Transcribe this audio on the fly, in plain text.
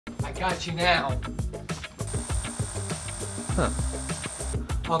I got you now. Huh.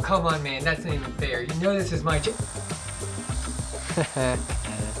 Oh, come on, man. That's not even fair. You know this is my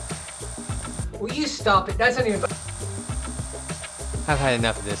Will you stop it? That's not even... I've had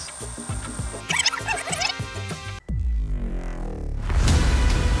enough of this.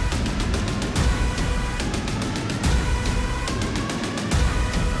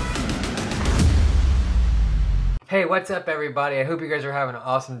 Hey, what's up, everybody? I hope you guys are having an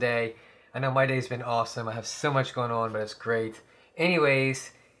awesome day. I know my day's been awesome. I have so much going on, but it's great.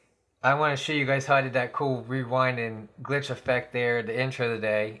 Anyways, I want to show you guys how I did that cool rewind and glitch effect there, the intro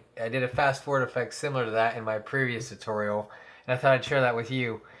today. I did a fast forward effect similar to that in my previous tutorial, and I thought I'd share that with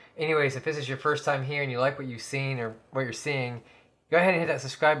you. Anyways, if this is your first time here and you like what you've seen or what you're seeing, go ahead and hit that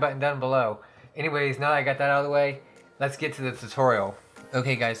subscribe button down below. Anyways, now that I got that out of the way, let's get to the tutorial.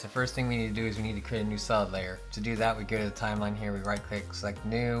 Okay guys, the first thing we need to do is we need to create a new solid layer. To do that, we go to the timeline here, we right click, select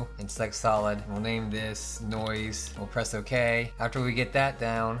new, and select solid. We'll name this noise. We'll press OK. After we get that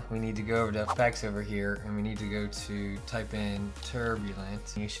down, we need to go over to effects over here, and we need to go to type in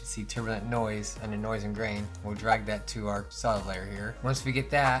turbulent. You should see turbulent noise under noise and grain. We'll drag that to our solid layer here. Once we get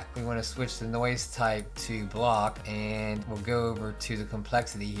that, we want to switch the noise type to block, and we'll go over to the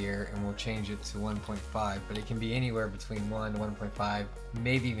complexity here, and we'll change it to 1.5, but it can be anywhere between 1 to 1.5.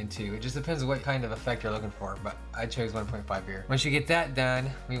 Maybe even 2. It just depends on what kind of effect you're looking for, but I chose 1.5 here. Once you get that done,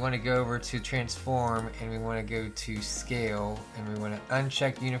 we want to go over to transform, and we want to go to scale, and we want to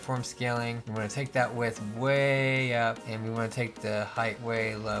uncheck uniform scaling. We want to take that width way up, and we want to take the height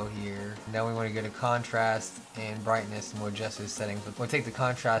way low here. Now we want to go to contrast and brightness, and we'll adjust those settings. We'll take the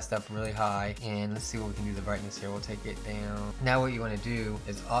contrast up really high, and let's see what we can do the brightness here. We'll take it down. Now what you want to do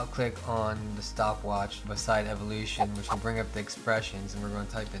is alt click on the stopwatch beside evolution, which will bring up the expressions, and we're going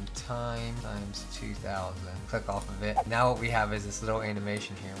to type in time times 2000. Click off of it. Now what we have is this little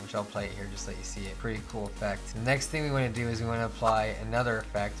animation here, which I'll play it here just so you see it. Pretty cool effect. The next thing we want to do is we want to apply another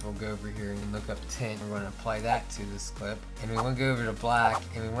effect. We'll go over here and look up tint. We're going to apply that to this clip, and we want to go over to black,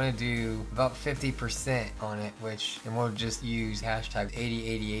 and we want to do about 50% on it, and we'll just use hashtag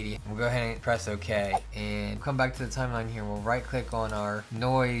 808080. We'll go ahead and press OK, and come back to the timeline here. We'll right click on our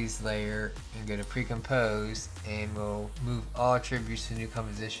noise layer and go to pre-compose, and we'll move all attributes to new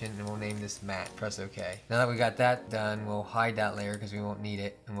composition, and we'll name this matte. Press OK. Now that we got that done, we'll hide that layer because we won't need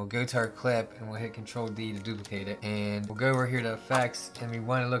it, and we'll go to our clip, and we'll hit Control D to duplicate it, and we'll go over here to effects, and we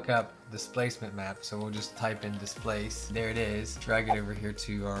want to look up displacement map, so we'll just type in displace. There it is. Drag it over here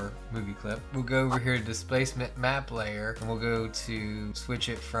to our movie clip. We'll go over here to displacement map layer, and we'll go to switch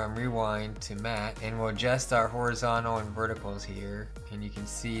it from rewind to matte, and we'll adjust our horizontal and verticals here, and you can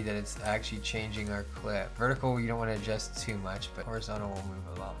see that it's actually changing our clip. Vertical you don't want to adjust too much, but horizontal will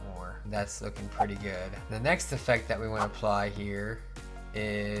move a lot more. That's looking pretty good. The next effect that we want to apply here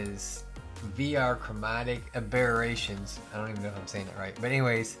is VR chromatic aberrations. I don't even know if I'm saying it right, but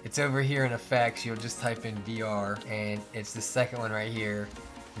anyways, it's over here in effects. You'll just type in VR, and it's the second one right here,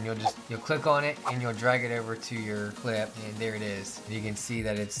 and you'll click on it, and you'll drag it over to your clip, and there it is. You can see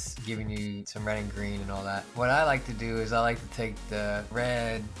that it's giving you some red and green and all that. What I like to do is I like to take the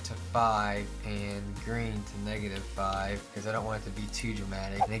red to 5 and green to -5, because I don't want it to be too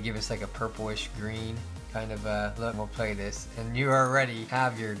dramatic, and they give us like a purplish green kind of look. We'll play this, and you already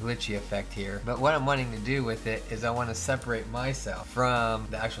have your glitchy effect here, but what I'm wanting to do with it is I want to separate myself from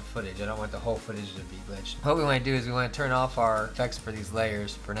the actual footage. I don't want the whole footage to be glitched. What we want to do is we want to turn off our effects for these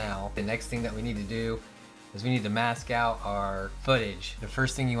layers for now. The next thing that we need to do is we need to mask out our footage. The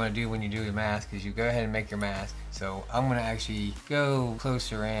first thing you want to do when you do your mask is you go ahead and make your mask. So I'm going to actually go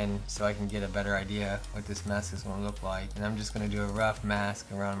closer in so I can get a better idea what this mask is going to look like. And I'm just going to do a rough mask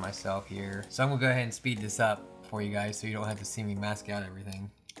around myself here. So I'm going to go ahead and speed this up for you guys so you don't have to see me mask out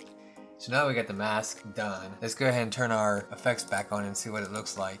everything. So now we got the mask done. Let's go ahead and turn our effects back on and see what it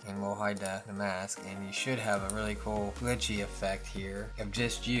looks like, and we'll hide the mask, and you should have a really cool glitchy effect here of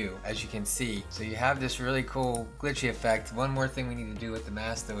just you, as you can see. So you have this really cool glitchy effect. One more thing we need to do with the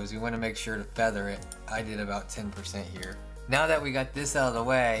mask though is we want to make sure to feather it. I did about 10% here. Now that we got this out of the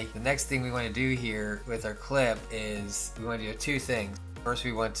way, the next thing we want to do here with our clip is we want to do two things. First,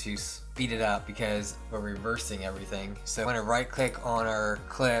 we want to speed it up because we're reversing everything. So we want to right click on our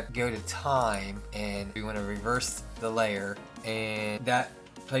clip, go to time, and we want to reverse the layer, and that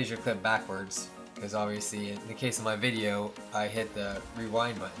plays your clip backwards, because obviously in the case of my video I hit the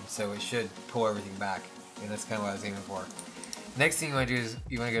rewind button, so it should pull everything back, and that's kind of what I was aiming for. Next thing you want to do is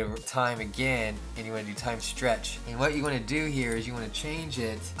you want to go to time again, and you want to do time stretch. And what you want to do here is you want to change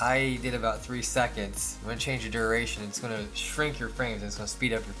it. I did about 3 seconds. You want to change the duration. It's going to shrink your frames and it's going to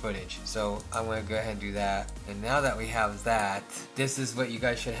speed up your footage. So I'm going to go ahead and do that. And now that we have that, this is what you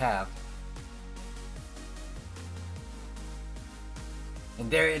guys should have. And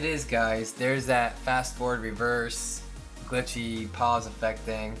there it is, guys. There's that fast forward, reverse, glitchy pause effect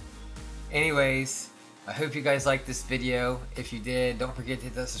thing. Anyways, I hope you guys liked this video. If you did, don't forget to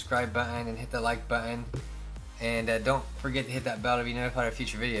hit that subscribe button and hit the like button. And don't forget to hit that bell to be notified of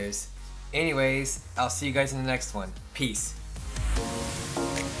future videos. Anyways, I'll see you guys in the next one. Peace.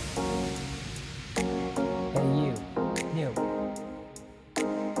 Hey you. Mew.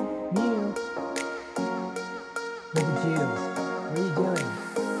 Mew. Look at you.